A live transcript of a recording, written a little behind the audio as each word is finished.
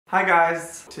Hi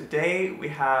guys! Today we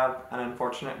have an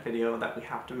unfortunate video that we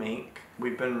have to make.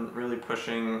 We've been really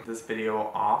pushing this video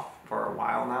off for a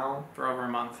while now. For over a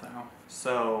month now.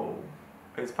 So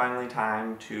it's finally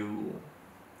time to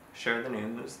share the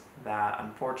news that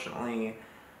unfortunately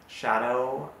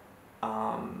Shadow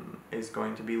is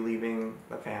going to be leaving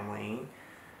the family.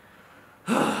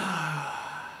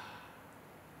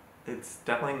 It's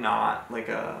definitely not like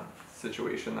a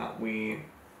situation that we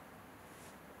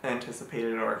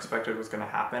anticipated or expected was going to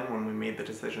happen when we made the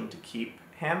decision to keep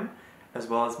him as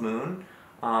well as Moon.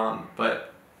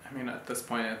 But I mean, at this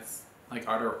point it's like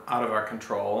out of our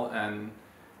control, and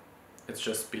it's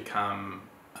just become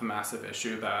a massive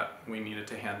issue that we needed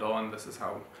to handle, and this is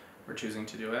how we're choosing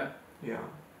to do it. Yeah.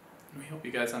 We hope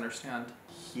you guys understand.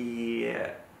 He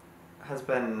has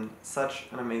been such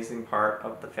an amazing part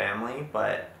of the family,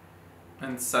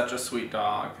 and such a sweet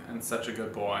dog and such a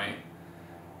good boy,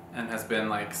 and has been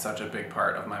like such a big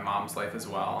part of my mom's life as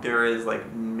well. There is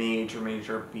like major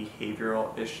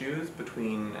behavioral issues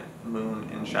between Moon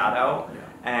and Shadow. Yeah.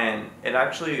 And it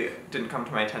actually didn't come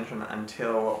to my attention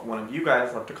until one of you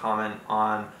guys left a comment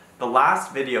on the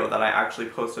last video that I actually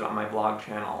posted on my vlog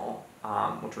channel,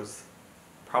 which was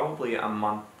probably a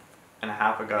month and a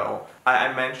half ago.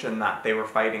 I mentioned that they were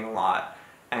fighting a lot,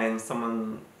 and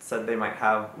someone said they might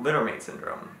have littermate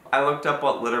syndrome. I looked up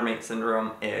what littermate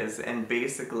syndrome is, and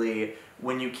basically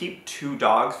when you keep two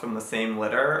dogs from the same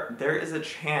litter, there is a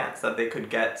chance that they could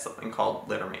get something called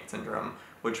littermate syndrome,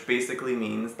 which basically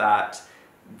means that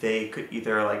they could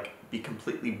either like be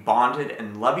completely bonded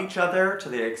and love each other to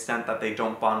the extent that they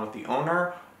don't bond with the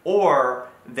owner, or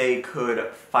they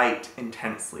could fight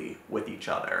intensely with each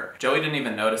other. Joey didn't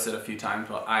even notice it a few times,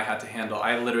 but I had to handle.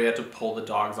 I literally had to pull the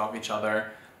dogs off each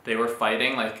other. They were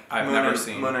fighting like I've never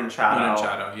seen. Moon and Shadow. Moon and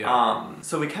Shadow, yeah.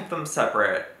 So we kept them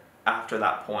separate after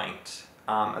that point,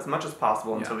 as much as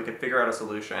possible until we could figure out a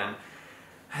solution.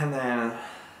 And then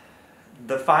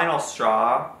the final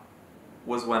straw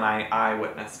was when I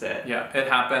witnessed it. Yeah, it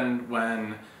happened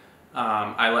when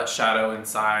I let Shadow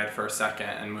inside for a second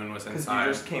and Moon was inside. Because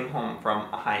you just came home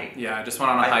from a hike. Yeah, I just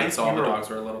went on a hike, so all the dogs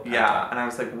were a little pent up. And I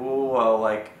was like, whoa,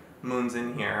 like, Moon's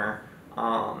in here.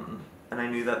 And I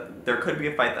knew that there could be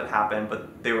a fight that happened,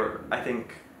 but they were, I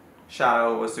think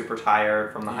Shadow was super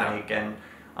tired from the hike, and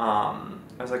I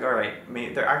was like, all right,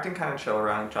 they're acting kind of chill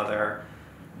around each other.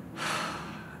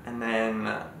 And then,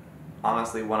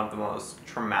 honestly, one of the most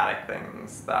traumatic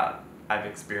things that I've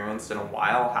experienced in a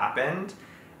while happened,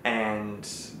 and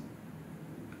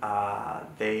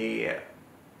they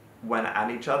went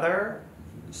at each other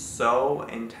so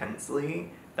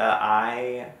intensely that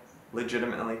I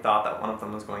legitimately thought that one of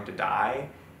them was going to die.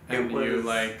 And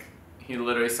he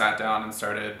literally sat down and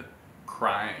started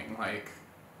crying, like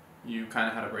you kind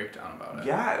of had a breakdown about it.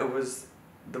 Yeah, it was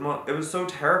it was so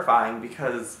terrifying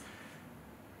because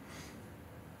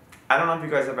I don't know if you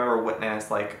guys have ever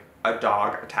witnessed like a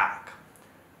dog attack.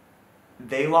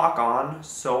 They lock on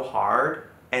so hard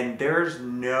and there's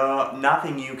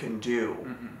nothing you can do.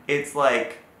 Mm-mm. It's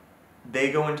like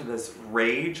they go into this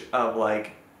rage of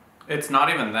like, it's not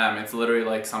even them, it's literally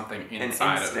like something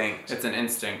inside of it. It's an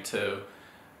instinct to,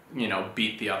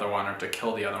 beat the other one or to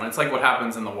kill the other one. It's like what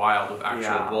happens in the wild with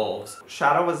actual wolves.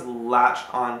 Shadow was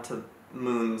latched onto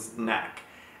Moon's neck,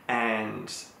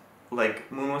 and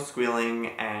like Moon was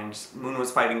squealing and Moon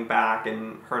was fighting back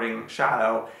and hurting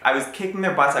Shadow. I was kicking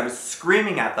their butts, I was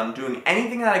screaming at them, doing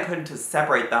anything that I could to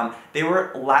separate them. They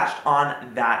were latched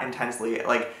on that intensely.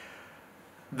 Like,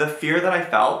 the fear that I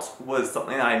felt was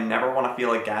something that I never want to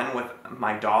feel again with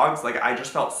my dogs. Like, I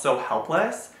just felt so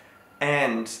helpless,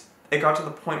 and it got to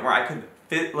the point where I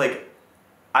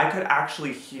could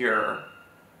actually hear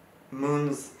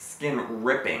Moon's skin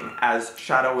ripping as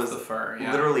Shadow was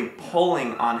literally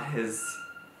pulling on his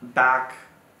back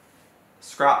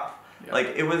scruff. Yep. Like,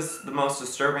 it was the most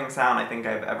disturbing sound I think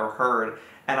I've ever heard,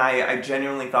 and I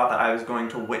genuinely thought that I was going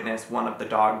to witness one of the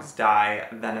dogs die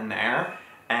then and there.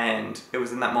 And it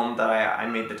was in that moment that I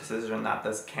made the decision that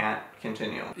this can't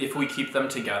continue. If we keep them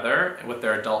together with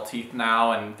their adult teeth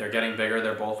now and they're getting bigger,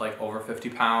 they're both like over 50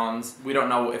 pounds. We don't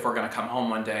know if we're gonna come home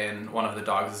one day and one of the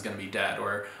dogs is gonna be dead,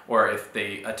 or if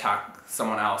they attack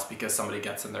someone else because somebody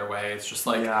gets in their way. It's just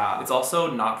like, it's also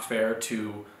not fair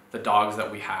to the dogs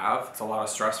that we have. It's a lot of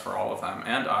stress for all of them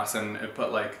and us, and it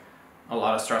put like a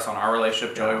lot of stress on our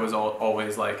relationship. Joey was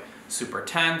always like super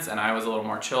tense, and I was a little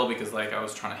more chill because like I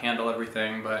was trying to handle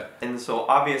everything. And so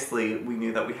obviously we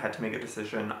knew that we had to make a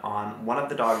decision on one of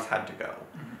the dogs had to go.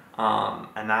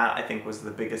 Mm-hmm. And that I think was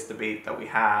the biggest debate that we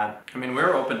had. I mean, we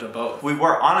were open to both. We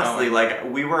were honestly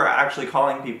we were actually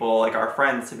calling people, like our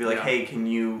friends, to be like, hey, can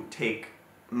you take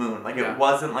Moon. Like, Yeah. it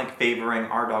wasn't, like, favoring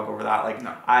our dog over that. Like,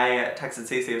 No. I texted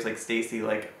Stacey, I was like, Stacey,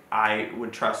 like, I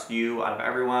would trust you out of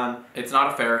everyone. It's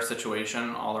not a fair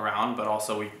situation all around, but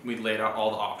also we laid out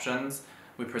all the options.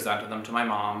 We presented them to my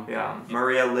mom. Yeah.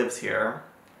 Maria lives here.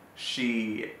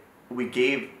 We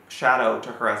gave Shadow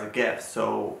to her as a gift,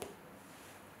 so...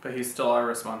 But he's still our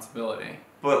responsibility.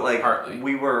 But, like, Partly.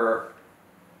 we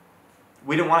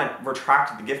didn't want to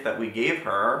retract the gift that we gave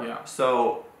her. Yeah.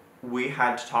 So we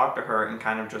had to talk to her and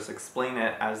kind of just explain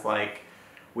it as, like,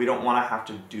 we don't want to have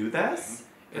to do this.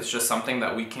 It's just something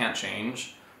that we can't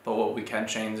change, but what we can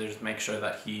change is make sure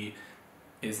that he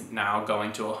is now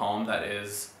going to a home that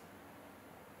is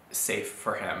safe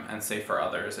for him and safe for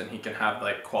others, and he can have,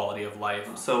 like, quality of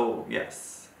life. So,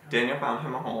 yes. Daniel found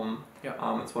him a home.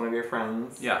 Yeah. It's one of your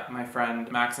friends. Yeah, my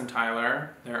friend Max and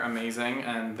Tyler, they're amazing,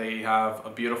 and they have a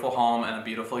beautiful home and a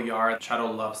beautiful yard. Shadow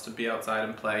loves to be outside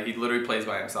and play. He literally plays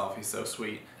by himself. He's so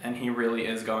sweet. And he really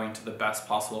is going to the best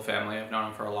possible family. I've known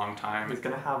him for a long time. He's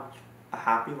going to have a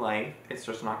happy life. It's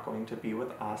just not going to be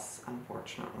with us,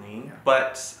 unfortunately. Yeah.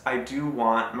 But I do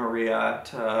want Maria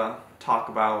to talk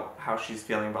about how she's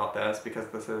feeling about this,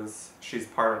 because she's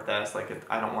part of this. Like,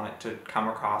 I don't want it to come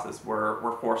across as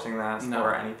we're forcing this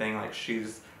or anything. Like,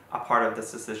 she's a part of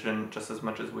this decision just as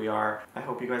much as we are. I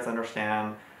hope you guys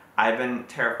understand. I've been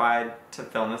terrified to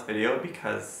film this video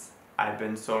because I've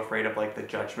been so afraid of, like, the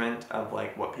judgment of,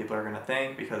 like, what people are gonna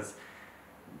think, because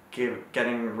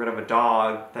getting rid of a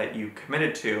dog that you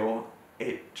committed to,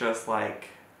 it just, like,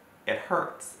 it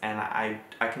hurts, and I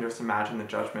can just imagine the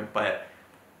judgment, but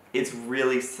it's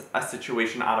really a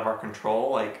situation out of our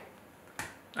control. Like,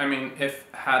 I mean,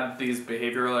 had these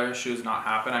behavioral issues not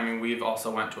happened, I mean, we've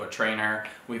also went to a trainer.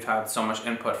 We've had so much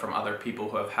input from other people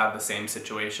who have had the same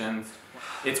situation.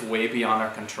 It's way beyond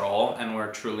our control, and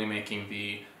we're truly making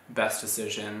the best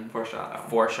decision for Shadow.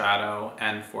 For Shadow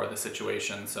and for the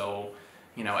situation, so,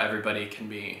 you know, everybody can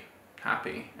be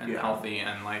happy and healthy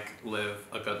and, like, live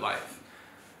a good life.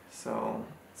 So,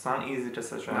 it's not an easy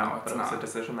decision, No, but it's a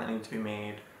decision that needs to be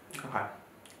made. Okay,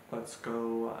 let's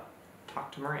go talk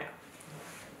to Maria.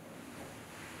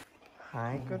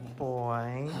 Hi, good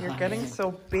boy. You're getting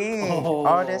so big.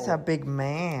 Oh, there's a big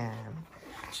man.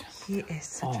 He is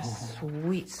such a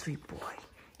sweet, sweet boy.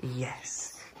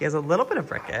 Yes. He has a little bit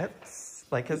of rickets,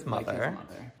 like his mother.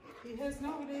 He has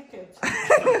no rickets.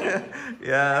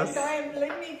 Yes.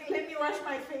 Let me wash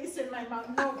my face and my mouth.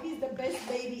 No, he's the best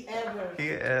baby ever. He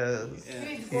is.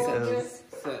 He's gorgeous.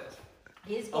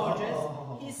 He's gorgeous.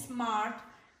 He's smart.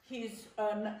 He's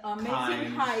an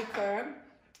amazing hiker.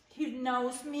 He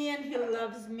knows me and he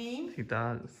loves me. He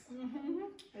does.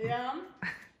 Yeah.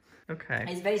 Okay.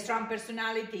 He's very strong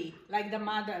personality, like the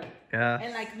mother. Yeah.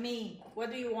 And like me.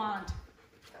 What do you want?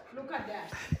 Look at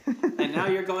that. And now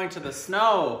you're going to the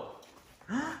snow.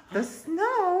 The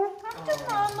snow. After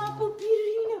Mama, Poopy,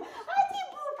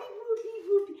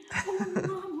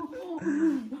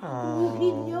 Oh,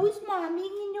 he knows Mommy,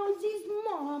 he knows his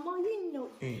Mama, he knows.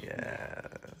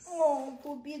 Yes. Oh,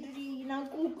 Pupirina,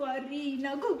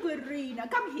 Cucarina.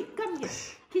 Come here.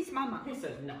 Kiss Mama. He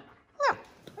said no. No.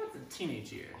 That's in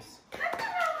teenage years. Come to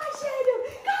Mama, Shadow.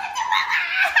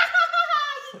 Come to Mama.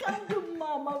 He comes to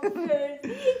Mama first.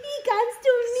 He comes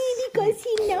to me because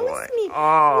he knows me.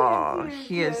 Oh,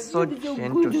 he is so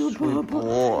gentle, sweet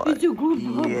boy. He's a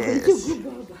good Baba. Yes. He's a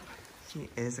good Baba. He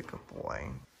is a good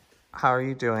boy. How are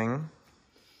you doing?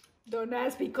 Don't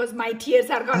ask, because my tears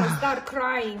are gonna start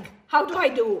crying. How do I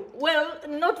do? Well,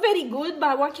 not very good,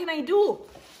 but what can I do?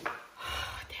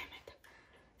 Damn it.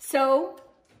 So,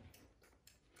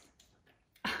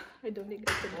 I don't think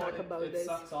I can talk about this. It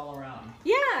sucks all around.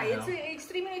 Yeah, it's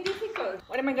extremely difficult.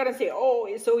 What am I gonna say? Oh,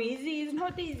 it's so easy. It's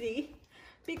not easy.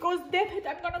 Because, damn it,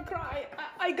 I'm gonna cry.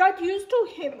 I got used to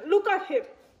him. Look at him.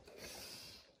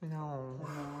 No.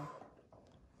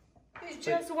 It's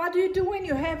just, what do you do when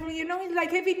you have, you know, it's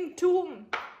like having two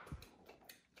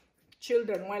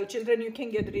children. Well, children, you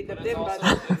can get rid of them, but...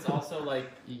 It's also like,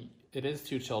 it is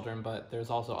two children, but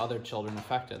there's also other children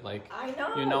affected. Like, I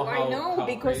know, you know how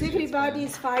because crazy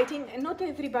everybody's fighting, and not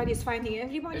everybody's fighting,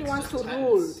 everybody wants to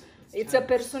rule. It's a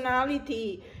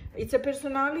personality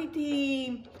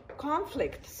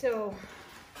conflict, so,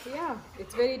 yeah,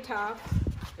 it's very tough.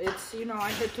 It's, you know,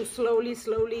 I had to slowly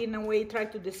in a way try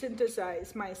to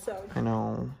desynthesize myself. I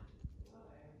know.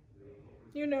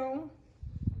 You know,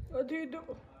 what do you do?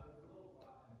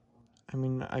 I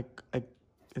mean,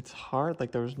 it's hard.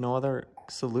 Like, there was no other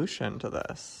solution to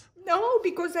this. No,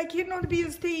 because I cannot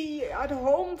stay at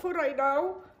home for right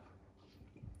now.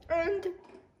 And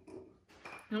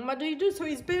what do you do? So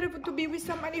it's better to be with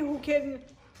somebody who can,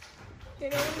 you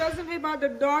know, doesn't have other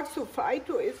dogs to fight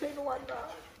with and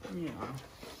whatnot. Yeah.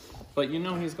 But you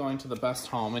know he's going to the best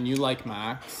home, and you like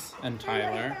Max and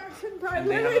Tyler. And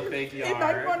they have a big yard. And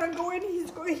I'm gonna go and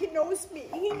he knows me.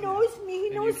 He knows me. He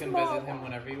knows And you can Mom. visit him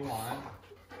whenever you want.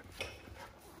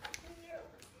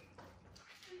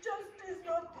 It's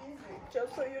not easy.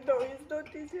 Just so you know, it's not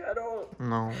easy at all.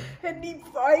 No. And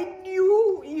if I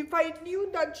knew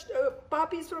that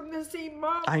puppies from the same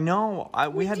mom. I know.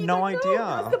 We had no idea.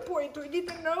 That's the point. We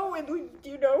didn't know, and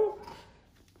you know.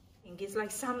 It's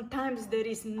like sometimes there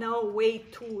is no way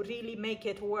to really make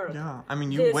it work. Yeah, I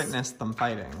mean, you witnessed them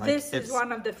fighting. Like, this is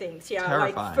one of the things. Yeah,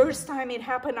 terrifying. like first time it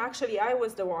happened, actually, I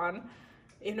was the one,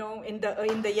 you know, in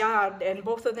the yard, and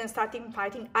both of them starting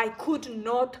fighting. I could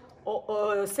not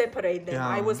separate them. Yeah.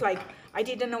 I was like, I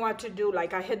didn't know what to do.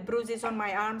 Like I had bruises on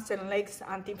my arms and legs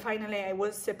until finally I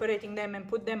was separating them and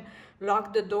put them,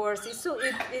 lock the doors. It's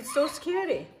so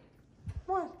scary.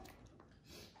 What?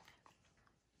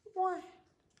 What?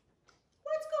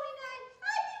 What's going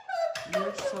on?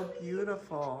 You're so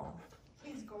beautiful.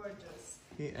 He's gorgeous.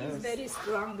 He is. He's very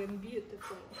strong and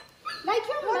beautiful. Like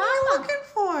your What mama. are you looking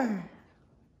for?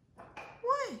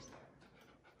 What?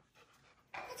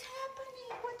 What's happening?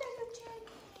 What are you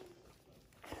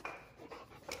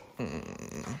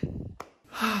checking?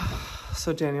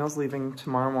 So Daniel's leaving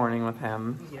tomorrow morning with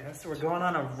him. Yes, we're going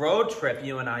on a road trip,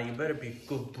 you and I. You better be a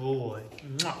good boy.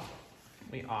 Mwah.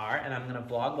 We are, and I'm gonna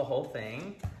vlog the whole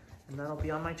thing. And that'll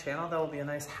be on my channel. That'll be a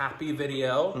nice happy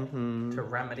video to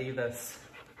remedy this.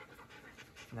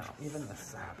 No, even this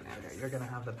is a happy video. You're gonna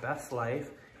have the best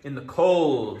life in the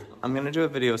cold. I'm gonna do a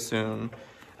video soon,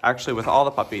 actually with all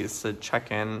the puppies, to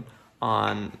check in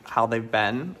on how they've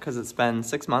been, because it's been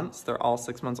 6 months. They're all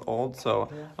 6 months old, so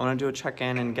I want to do a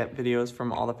check-in and get videos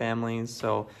from all the families.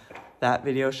 So that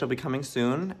video should be coming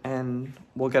soon, and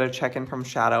we'll get a check-in from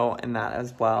Shadow in that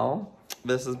as well.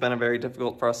 This has been a very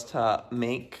difficult for us to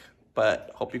make,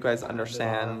 but hope you guys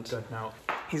understand. Good note.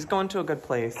 He's going to a good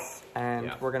place,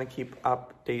 and we're gonna keep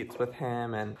updates with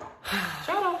him. And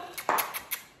Shadow,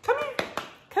 come here.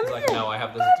 Come He's here. like, no, I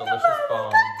have this delicious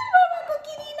bone.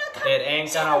 It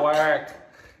ain't gonna work.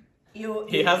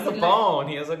 He has the bone.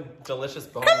 He has a delicious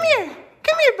bone. Come here,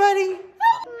 buddy.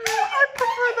 I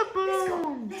prefer the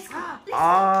bone. Let's go.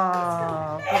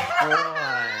 ah, good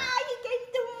You gave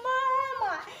to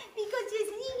mama because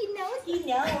he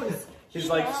knows. He's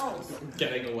like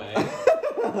getting away.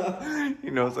 boy. He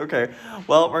knows. Okay.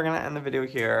 Well, we're gonna end the video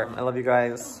here. I love you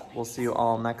guys. We'll see you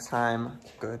all next time.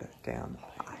 Good damn.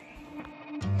 Bye.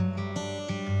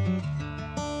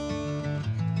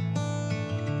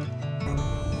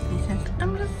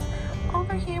 I'm just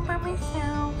over here by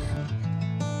myself.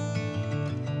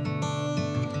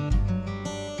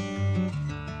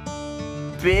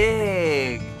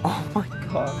 Big. Oh my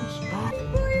gosh.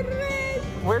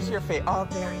 Where's your face? Oh,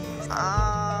 there he is.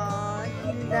 Oh,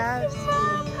 he loves me.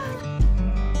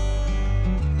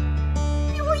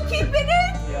 You will keep it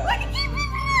in? Yeah. Will you keep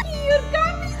it in? You're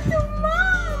coming to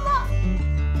mama.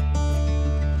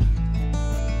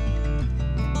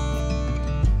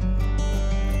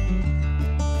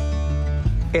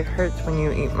 It hurts when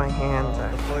you eat my hands. The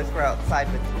boys were outside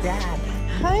with Dad.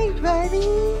 Hi, buddy.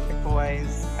 Hey,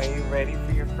 boys, are you ready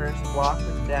for your first walk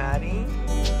with Daddy?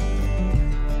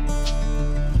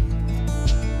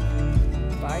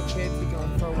 Bye, kids. We're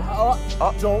going for a walk.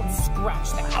 Oh, don't scratch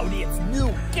the Audi. It's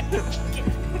new. Get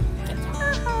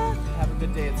Have a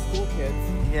good day at school, kids.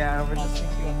 Yeah, we're I'll just.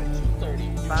 pick you up at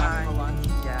 2:30. Bye. For lunch.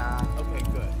 Yeah.